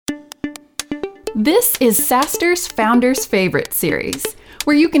This is SaaStr's Founders Favorite series,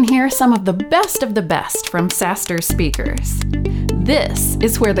 where you can hear some of the best from SaaStr speakers. This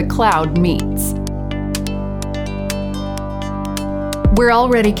is where the cloud meets. We're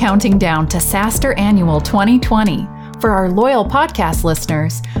already counting down to SaaStr Annual 2020. For our loyal podcast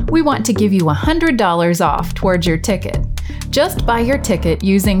listeners, we want to give you $100 off towards your ticket. Just buy your ticket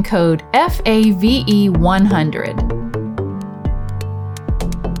using code FAVE100.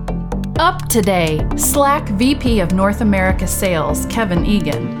 Up today, Slack VP of North America Sales, Kevin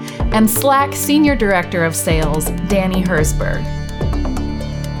Egan, and Slack Senior Director of Sales, Dannie Herzberg.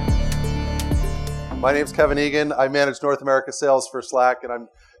 My name's Kevin Egan. I manage North America Sales for Slack, and I'm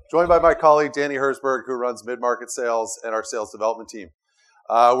joined by my colleague, Dannie Herzberg, who runs mid-market sales and our sales development team.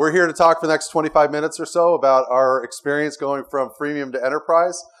 We're here to talk for the next 25 minutes or so about our experience going from freemium to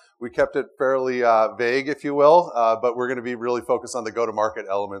enterprise. We kept it fairly vague, if you will, but we're going to be really focused on the go-to-market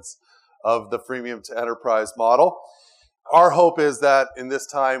elements of the freemium to enterprise model. Our hope is that in this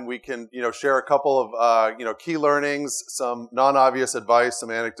time we can, share a couple of, key learnings, some non-obvious advice,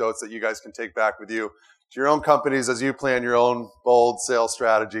 some anecdotes that you guys can take back with you to your own companies as you plan your own bold sales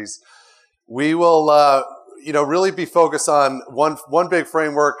strategies. We will, really be focused on one big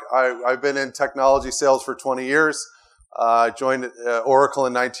framework. I've been in technology sales for 20 years. I joined Oracle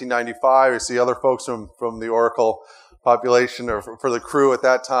in 1995. I see other folks from the Oracle population or for the crew at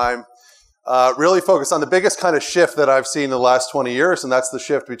that time. Really focus on the biggest kind of shift that I've seen in the last 20 years, and that's the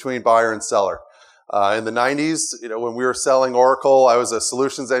shift between buyer and seller. In the 90s, when we were selling Oracle, I was a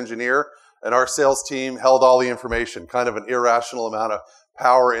solutions engineer, and our sales team held all the information, kind of an irrational amount of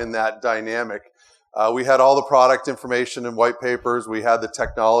power in that dynamic. We had all the product information and white papers. We had the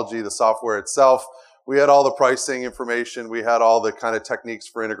technology, the software itself. We had all the pricing information. We had all the kind of techniques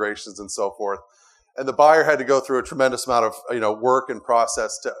for integrations and so forth. And the buyer had to go through a tremendous amount of work and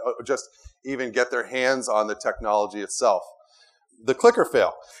process to just even get their hands on the technology itself. The clicker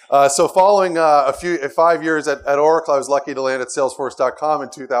fail. So following 5 years at Oracle, I was lucky to land at Salesforce.com in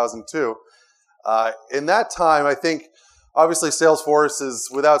 2002. In that time, I think obviously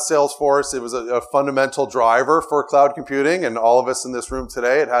without Salesforce, it was a fundamental driver for cloud computing, and all of us in this room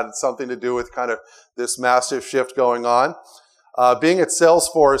today, it had something to do with kind of this massive shift going on. Being at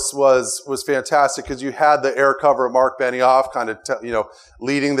Salesforce was fantastic because you had the air cover of Mark Benioff kind of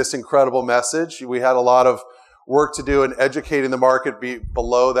leading this incredible message. We had a lot of work to do in educating the market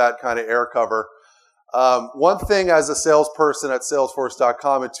below that kind of air cover. One thing as a salesperson at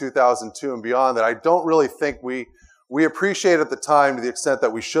Salesforce.com in 2002 and beyond that I don't really think we appreciated at the time to the extent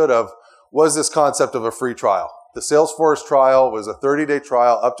that we should have was this concept of a free trial. The Salesforce trial was a 30-day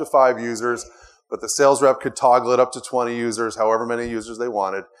trial up to 5 users. But the sales rep could toggle it up to 20 users, however many users they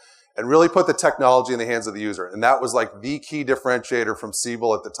wanted, and really put the technology in the hands of the user. And that was like the key differentiator from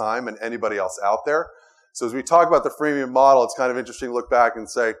Siebel at the time and anybody else out there. So as we talk about the freemium model, it's kind of interesting to look back and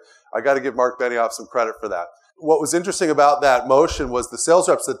say, I got to give Mark Benioff some credit for that. What was interesting about that motion was the sales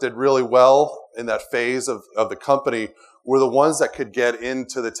reps that did really well in that phase of the company were the ones that could get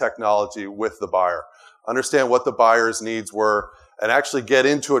into the technology with the buyer, understand what the buyer's needs were, and actually get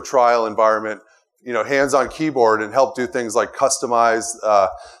into a trial environment, hands on keyboard and help do things like customize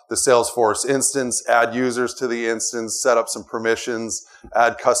the Salesforce instance, add users to the instance, set up some permissions,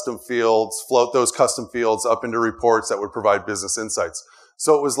 add custom fields, float those custom fields up into reports that would provide business insights.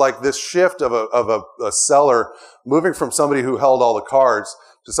 So it was like this shift of a seller moving from somebody who held all the cards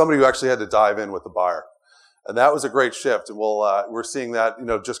to somebody who actually had to dive in with the buyer. And that was a great shift. And we're seeing that,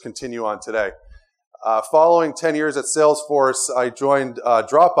 just continue on today. Following 10 years at Salesforce, I joined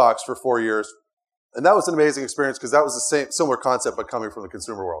Dropbox for 4 years. And that was an amazing experience because that was the similar concept, but coming from the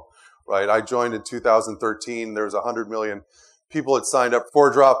consumer world, right? I joined in 2013. There was 100 million people that signed up for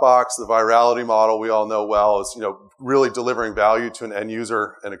Dropbox. The virality model we all know well is, really delivering value to an end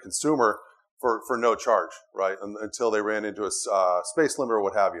user and a consumer for no charge, right? Until they ran into a space limit or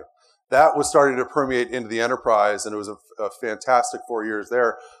what have you. That was starting to permeate into the enterprise, and it was a fantastic 4 years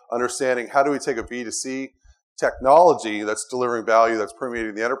there, understanding how do we take a B2C technology that's delivering value, that's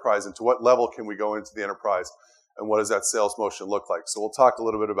permeating the enterprise, and to what level can we go into the enterprise, and what does that sales motion look like? So we'll talk a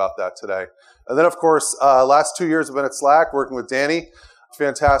little bid about that today. And then, of course, last 2 years I've been at Slack working with Dannie.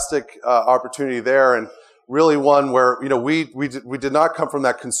 Fantastic opportunity there, and really one where we did not come from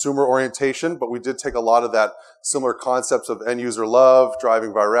that consumer orientation, but we did take a lot of that similar concepts of end user love,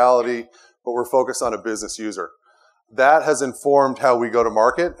 driving virality, but we're focused on a business user. That has informed how we go to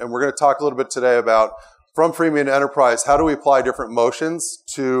market, and we're going to talk a little bit today about from freemium to enterprise, how do we apply different motions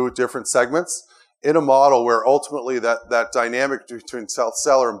to different segments in a model where ultimately that dynamic between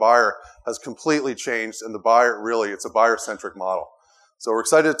seller and buyer has completely changed, and it's a buyer-centric model. So we're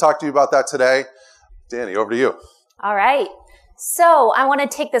excited to talk to you about that today. Dannie, over to you. All right. So I want to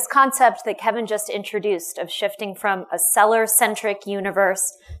take this concept that Kevin just introduced of shifting from a seller-centric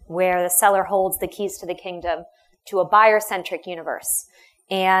universe where the seller holds the keys to the kingdom to a buyer-centric universe,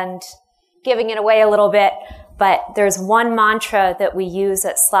 and giving it away a little bit. But there's one mantra that we use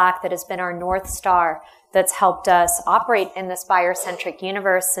at Slack that has been our North Star that's helped us operate in this buyer-centric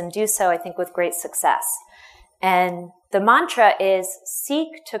universe and do so, I think, with great success. And the mantra is seek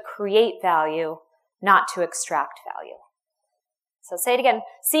to create value, not to extract value. So say it again,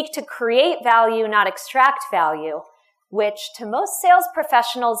 seek to create value, not extract value, which to most sales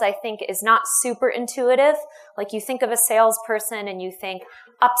professionals, I think, is not super intuitive. Like, you think of a salesperson and you think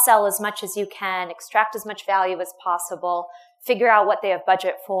upsell as much as you can, extract as much value as possible, figure out what they have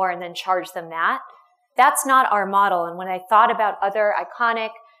budget for, and then charge them that. That's not our model. And when I thought about other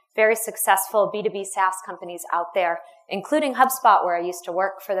iconic, very successful B2B SaaS companies out there, including HubSpot, where I used to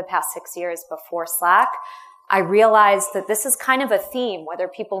work for the past 6 years before Slack, I realized that this is kind of a theme, whether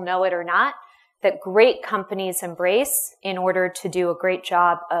people know it or not, that great companies embrace in order to do a great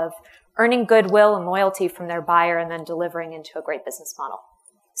job of earning goodwill and loyalty from their buyer and then delivering into a great business model.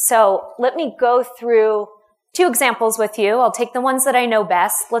 So let me go through 2 examples with you. I'll take the ones that I know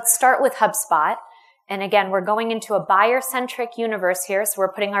best. Let's start with HubSpot. And again, we're going into a buyer-centric universe here, so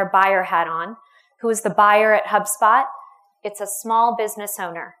we're putting our buyer hat on. Who is the buyer at HubSpot? It's a small business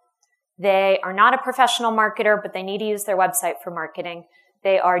owner. They are not a professional marketer, but they need to use their website for marketing.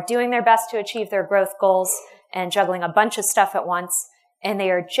 They are doing their best to achieve their growth goals and juggling a bunch of stuff at once. And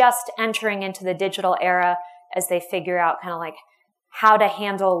they are just entering into the digital era as they figure out kind of like how to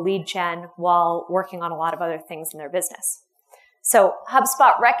handle lead gen while working on a lot of other things in their business. So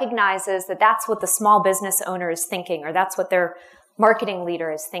HubSpot recognizes that that's what the small business owner is thinking, or that's what their marketing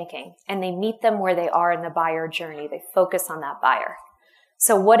leader is thinking. And they meet them where they are in the buyer journey. They focus on that buyer.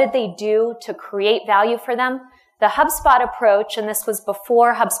 So what did they do to create value for them? The HubSpot approach, and this was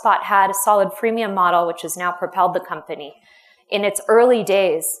before HubSpot had a solid freemium model, which has now propelled the company, in its early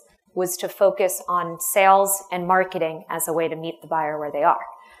days was to focus on sales and marketing as a way to meet the buyer where they are.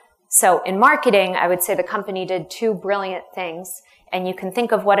 So in marketing, I would say the company did 2 brilliant things, and you can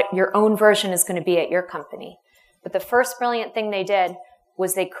think of what your own version is going to be at your company. But the first brilliant thing they did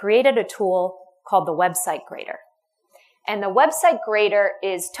was they created a tool called the Website Grader. And the Website Grader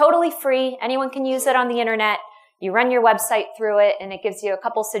is totally free. Anyone can use it on the internet. You run your website through it, and it gives you a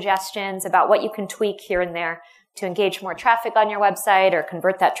couple suggestions about what you can tweak here and there to engage more traffic on your website or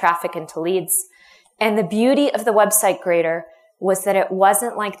convert that traffic into leads. And the beauty of the Website Grader was that it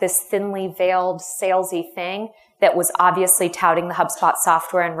wasn't like this thinly veiled salesy thing that was obviously touting the HubSpot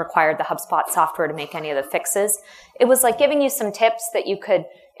software and required the HubSpot software to make any of the fixes. It was like giving you some tips that you could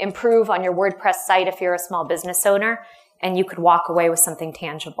improve on your WordPress site if you're a small business owner, and you could walk away with something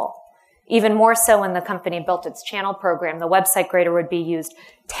tangible. Even more so when the company built its channel program, the Website Grader would be used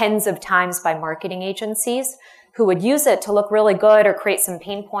tens of times by marketing agencies who would use it to look really good or create some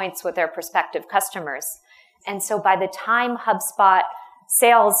pain points with their prospective customers. And so by the time HubSpot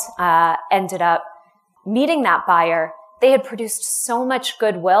sales ended up meeting that buyer, they had produced so much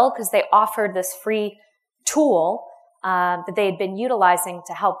goodwill because they offered this free tool that they had been utilizing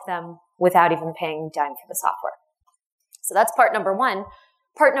to help them without even paying a dime for the software. So that's part number 1.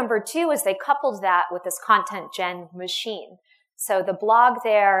 Part number 2 is they coupled that with this content gen machine. So the blog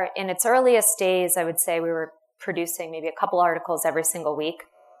there, in its earliest days, I would say we were producing maybe a couple articles every single week.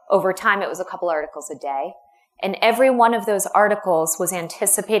 Over time, it was a couple articles a day. And every one of those articles was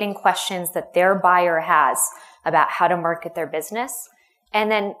anticipating questions that their buyer has about how to market their business,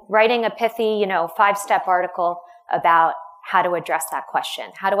 and then writing a pithy, 5-step article about how to address that question.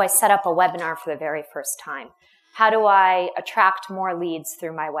 How do I set up a webinar for the very first time? How do I attract more leads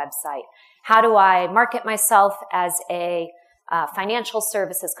through my website? How do I market myself as a financial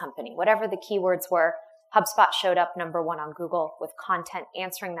services company? Whatever the keywords were, HubSpot showed up number 1 on Google with content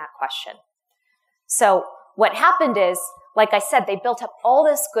answering that question. So what happened is, like I said, they built up all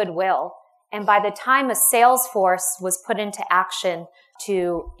this goodwill, and by the time a sales force was put into action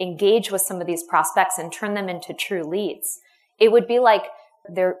to engage with some of these prospects and turn them into true leads, it would be like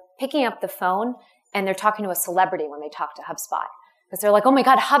they're picking up the phone and they're talking to a celebrity when they talk to HubSpot. Because they're like, oh my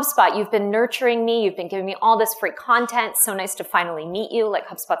God, HubSpot, you've been nurturing me. You've been giving me all this free content. So nice to finally meet you. Like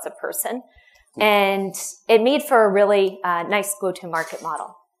HubSpot's a person. And it made for a really nice go-to-market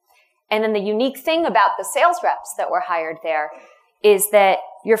model. And then the unique thing about the sales reps that were hired there is that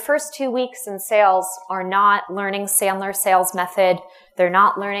your first 2 weeks in sales are not learning Sandler sales method. They're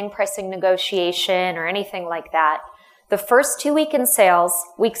not learning pricing negotiation or anything like that. The first 2 weeks in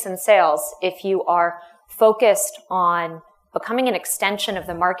sales, if you are focused on becoming an extension of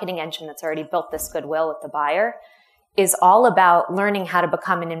the marketing engine that's already built this goodwill with the buyer, is all about learning how to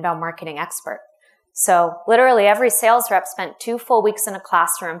become an inbound marketing expert. So literally every sales rep spent 2 full weeks in a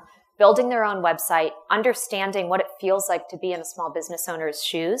classroom building their own website, understanding what it feels like to be in a small business owner's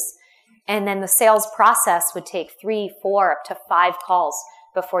shoes. And then the sales process would take 3, 4, up to 5 calls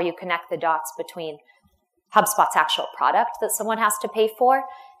before you connect the dots between HubSpot's actual product that someone has to pay for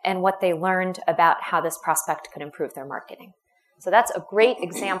and what they learned about how this prospect could improve their marketing. So that's a great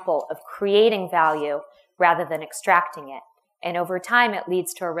example of creating value rather than extracting it. And over time, it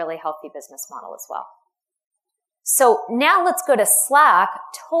leads to a really healthy business model as well. So now let's go to Slack,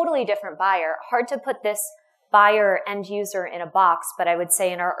 totally different buyer. Hard to put this buyer end user in a box, but I would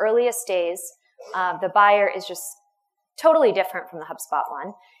say in our earliest days, the buyer is just totally different from the HubSpot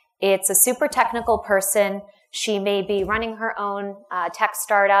one. It's a super technical person. She may be running her own tech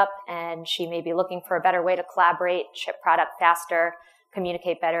startup, and she may be looking for a better way to collaborate, ship product faster,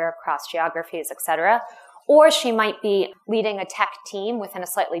 communicate better across geographies, etc. Or she might be leading a tech team within a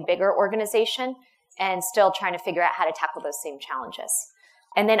slightly bigger organization and still trying to figure out how to tackle those same challenges.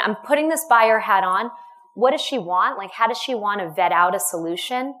 And then I'm putting this buyer hat on. What does she want? Like, how does she want to vet out a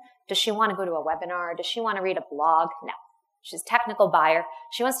solution? Does she want to go to a webinar? Does she want to read a blog? No. She's a technical buyer.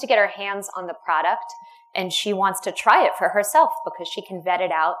 She wants to get her hands on the product, and she wants to try it for herself because she can vet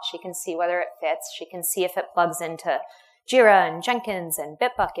it out. She can see whether it fits. She can see if it plugs into Jira and Jenkins and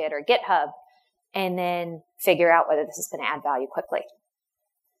Bitbucket or GitHub, and then figure out whether this is going to add value quickly.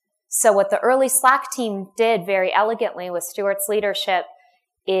 So what the early Slack team did very elegantly with Stuart's leadership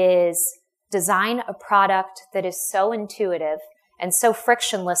is design a product that is so intuitive and so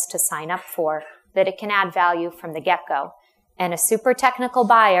frictionless to sign up for that it can add value from the get-go. And a super technical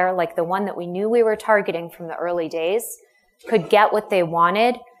buyer, like the one that we knew we were targeting from the early days, could get what they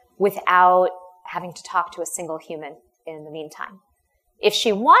wanted without having to talk to a single human in the meantime. If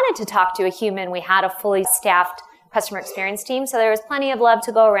she wanted to talk to a human, we had a fully staffed customer experience team, so there was plenty of love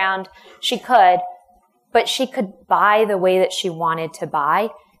to go around. She could, but she could buy the way that she wanted to buy,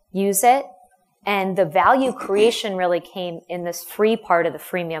 use it, and the value creation really came in this free part of the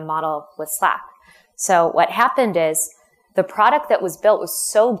freemium model with Slack. So what happened is the product that was built was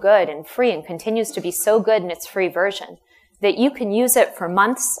so good and free and continues to be so good in its free version that you can use it for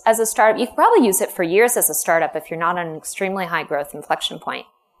months as a startup. You can probably use it for years as a startup if you're not on an extremely high growth inflection point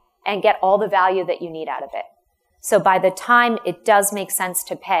and get all the value that you need out of it. So by the time it does make sense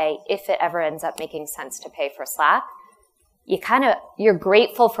to pay, if it ever ends up making sense to pay for Slack, you're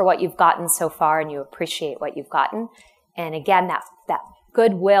grateful for what you've gotten so far and you appreciate what you've gotten. And again, that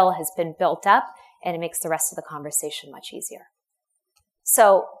goodwill has been built up and it makes the rest of the conversation much easier.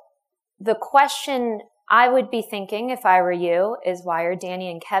 So the question I would be thinking if I were you is, why are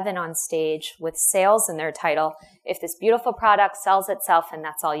Dannie and Kevin on stage with sales in their title if this beautiful product sells itself and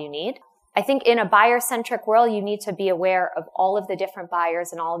that's all you need? I think in a buyer-centric world, you need to be aware of all of the different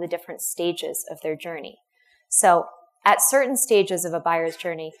buyers and all of the different stages of their journey. So at certain stages of a buyer's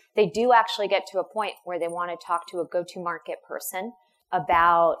journey, they do actually get to a point where they want to talk to a go-to-market person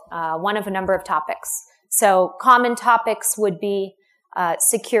about one of a number of topics. So common topics would be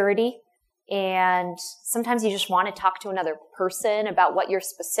security, and sometimes you just want to talk to another person about what your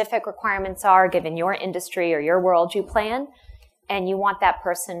specific requirements are given your industry or your world you play in, and you want that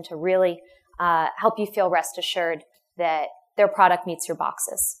person to really help you feel rest assured that their product meets your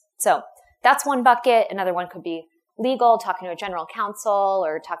boxes. So that's one bucket. Another one could be legal, talking to a general counsel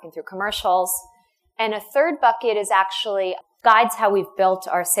or talking through commercials. And a third bucket is actually guides how we've built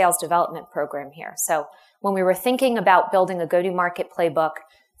our sales development program here. So when we were thinking about building a go-to-market playbook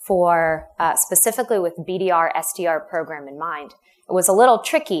for specifically with BDR, SDR program in mind, it was a little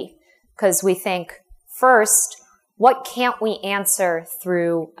tricky because we think, first, what can't we answer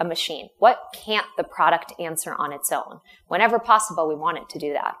through a machine? What can't the product answer on its own? Whenever possible, we want it to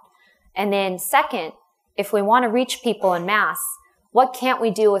do that. And then second, if we want to reach people en masse, what can't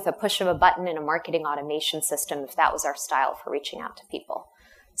we do with a push of a button in a marketing automation system if that was our style for reaching out to people?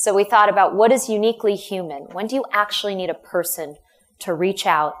 So we thought about what is uniquely human. When do you actually need a person to reach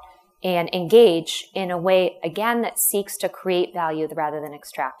out and engage in a way, again, that seeks to create value rather than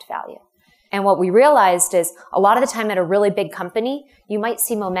extract value? And what we realized is a lot of the time at a really big company, you might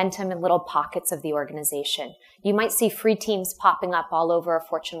see momentum in little pockets of the organization. You might see free teams popping up all over a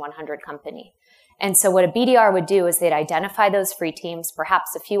Fortune 100 company. And so what a BDR would do is they'd identify those free teams,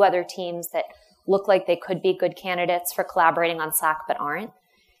 perhaps a few other teams that look like they could be good candidates for collaborating on Slack but aren't.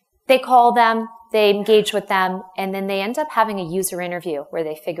 They call them, they engage with them, and then they end up having a user interview where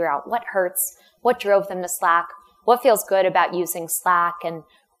they figure out what hurts, what drove them to Slack, what feels good about using Slack, and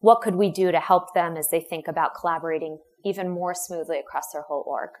what could we do to help them as they think about collaborating even more smoothly across their whole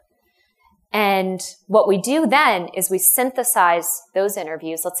org. And what we do then is we synthesize those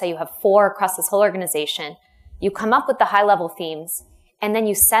interviews. Let's say you have 4 across this whole organization. You come up with the high-level themes, and then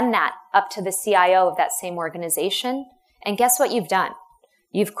you send that up to the CIO of that same organization. And guess what you've done?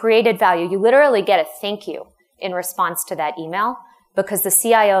 You've created value. You literally get a thank you in response to that email because the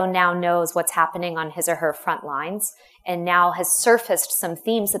CIO now knows what's happening on his or her front lines and now has surfaced some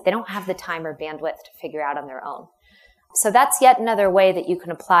themes that they don't have the time or bandwidth to figure out on their own. So that's yet another way that you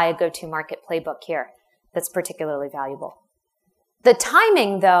can apply a go-to-market playbook here that's particularly valuable. The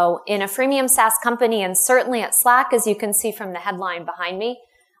timing, though, in a freemium SaaS company and certainly at Slack, as you can see from the headline behind me,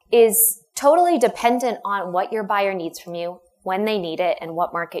 is totally dependent on what your buyer needs from you, when they need it, and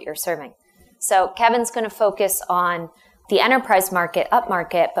what market you're serving. So Kevin's going to focus on the enterprise market, up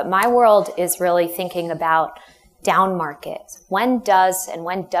market, but my world is really thinking about down market. When does and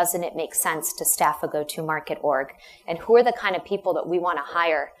when doesn't it make sense to staff a go-to-market org? And who are the kind of people that we want to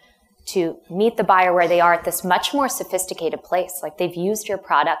hire to meet the buyer where they are at this much more sophisticated place? Like they've used your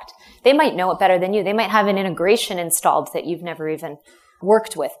product. They might know it better than you. They might have an integration installed that you've never even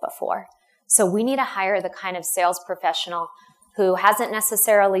worked with before. So we need to hire the kind of sales professional who hasn't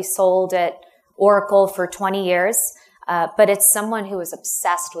necessarily sold at Oracle for 20 years, but it's someone who is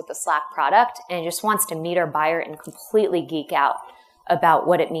obsessed with the Slack product and just wants to meet our buyer and completely geek out about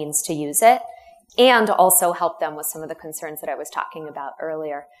what it means to use it, and also help them with some of the concerns that I was talking about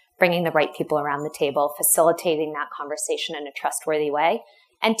earlier, bringing the right people around the table, facilitating that conversation in a trustworthy way,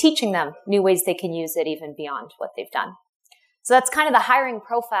 and teaching them new ways they can use it even beyond what they've done. So that's kind of the hiring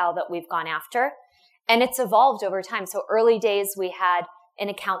profile that we've gone after, and it's evolved over time. So early days, we had an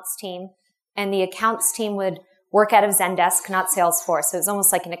accounts team, and the accounts team would work out of Zendesk, not Salesforce. So it was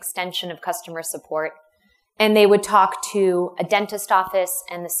almost like an extension of customer support. And they would talk to a dentist office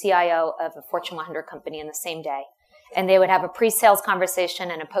and the CIO of a Fortune 100 company in the same day. And they would have a pre-sales conversation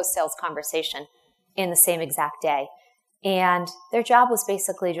and a post-sales conversation in the same exact day. And their job was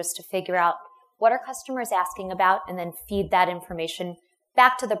basically just to figure out what are customers asking about and then feed that information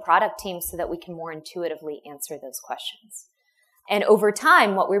back to the product team so that we can more intuitively answer those questions. And over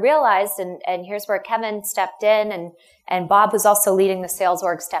time, what we realized, and here's where Kevin stepped in and Bob, who's also leading the sales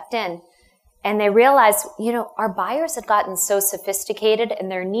org, stepped in, and they realized, our buyers had gotten so sophisticated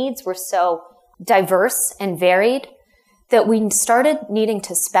and their needs were so diverse and varied that we started needing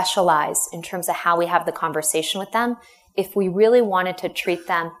to specialize in terms of how we have the conversation with them if we really wanted to treat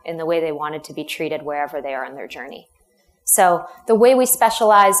them in the way they wanted to be treated wherever they are in their journey. So the way we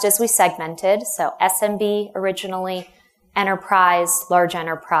specialized is we segmented. So SMB originally, enterprise, large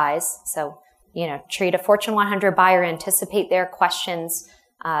enterprise. So, treat a Fortune 100 buyer, anticipate their questions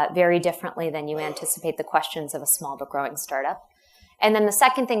very differently than you anticipate the questions of a small but growing startup. And then the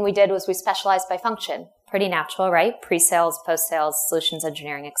second thing we did was we specialized by function. Pretty natural, right? Pre-sales, post-sales, solutions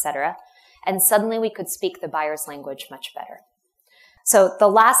engineering, etc. And suddenly we could speak the buyer's language much better. So the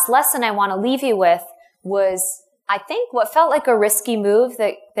last lesson I want to leave you with was, I think, what felt like a risky move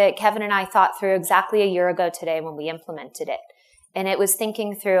that Kevin and I thought through exactly a year ago today when we implemented it. And it was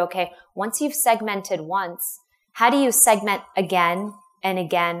thinking through, okay, once you've segmented once, how do you segment again and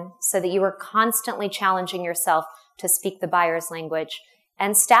again so that you are constantly challenging yourself to speak the buyer's language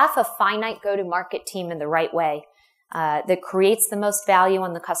and staff a finite go-to-market team in the right way that creates the most value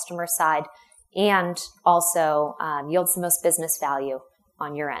on the customer side and also yields the most business value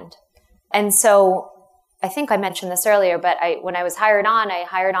on your end. And so I think I mentioned this earlier, but when I was hired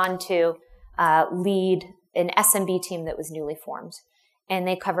on to lead an SMB team that was newly formed. And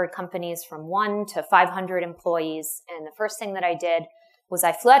they covered companies from 1 to 500 employees. And the first thing that I did was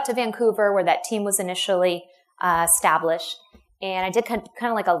I flew out to Vancouver where that team was initially established. And I did kind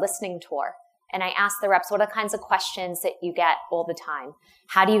of like a listening tour. And I asked the reps, what are the kinds of questions that you get all the time?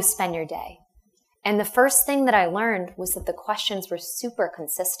 How do you spend your day? And the first thing that I learned was that the questions were super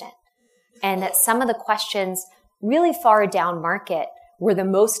consistent. And that some of the questions really far down market were the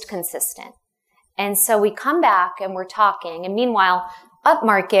most consistent. And so we come back and we're talking. And meanwhile, up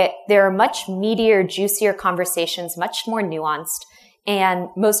market, there are much meatier, juicier conversations, much more nuanced. And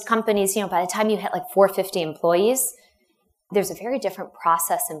most companies, by the time you hit like 450 employees, there's a very different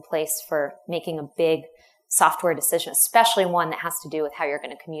process in place for making a big software decision, especially one that has to do with how you're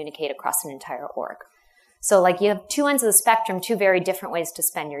going to communicate across an entire org. So like you have two ends of the spectrum, two very different ways to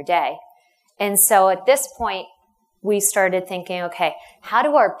spend your day. And so at this point, we started thinking, okay, how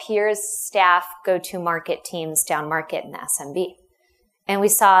do our peers staff go-to-market teams down market in the SMB? And we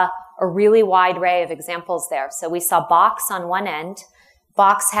saw a really wide array of examples there. So we saw Box on one end.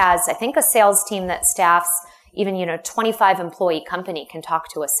 Box has, I think, a sales team that staffs even, 25 employee company can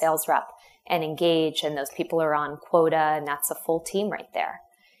talk to a sales rep and engage, and those people are on quota, and that's a full team right there.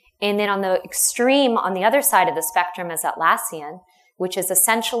 And then on the extreme, on the other side of the spectrum is Atlassian, which is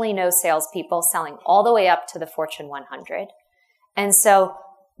essentially no salespeople selling all the way up to the Fortune 100. And so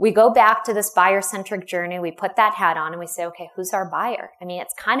we go back to this buyer-centric journey. We put that hat on and we say, okay, who's our buyer? I mean,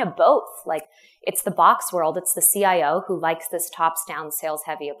 it's kind of both. Like, it's the box world. It's the CIO who likes this tops-down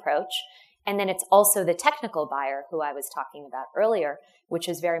sales-heavy approach. And then it's also the technical buyer who I was talking about earlier, which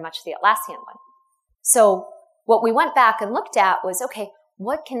is very much the Atlassian one. So what we went back and looked at was, okay,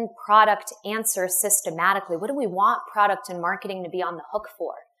 what can product answer systematically? What do we want product and marketing to be on the hook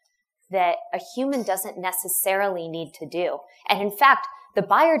for that a human doesn't necessarily need to do? And in fact, the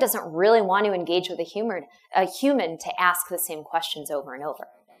buyer doesn't really want to engage with a human to ask the same questions over and over.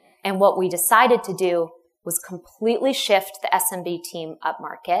 And what we decided to do was completely shift the SMB team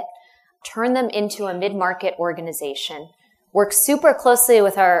upmarket, turn them into a mid-market organization, work super closely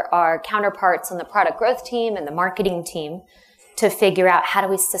with our counterparts on the product growth team and the marketing team to figure out how do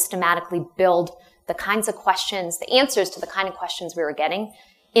we systematically build the kinds of questions, the answers to the kind of questions we were getting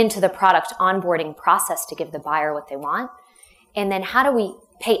into the product onboarding process to give the buyer what they want. And then how do we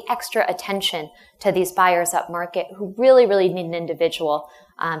pay extra attention to these buyers up market who really, really need an individual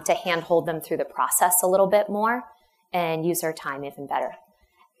to handhold them through the process a little bit more and use our time even better.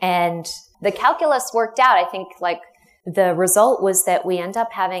 And the calculus worked out. I think like the result was that we end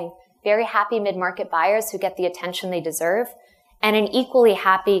up having very happy mid-market buyers who get the attention they deserve, and an equally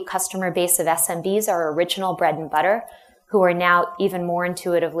happy customer base of SMBs, our original bread and butter, who are now even more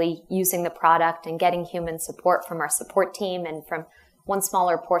intuitively using the product and getting human support from our support team and from one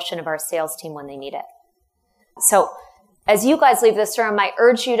smaller portion of our sales team when they need it. So as you guys leave this room, I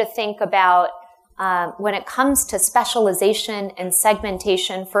urge you to think about when it comes to specialization and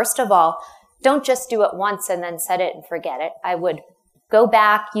segmentation, first of all, don't just do it once and then set it and forget it. I would go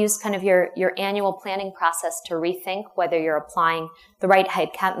back, use kind of your annual planning process to rethink whether you're applying the right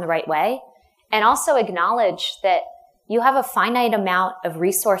headcount in the right way. And also acknowledge that you have a finite amount of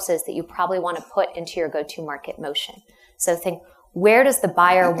resources that you probably want to put into your go-to-market motion. So think, where does the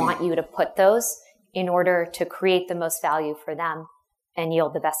buyer want you to put those in order to create the most value for them and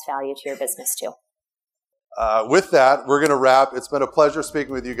yield the best value to your business too? With that, we're going to wrap. It's been a pleasure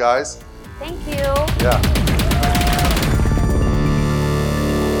speaking with you guys. Thank you. Yeah.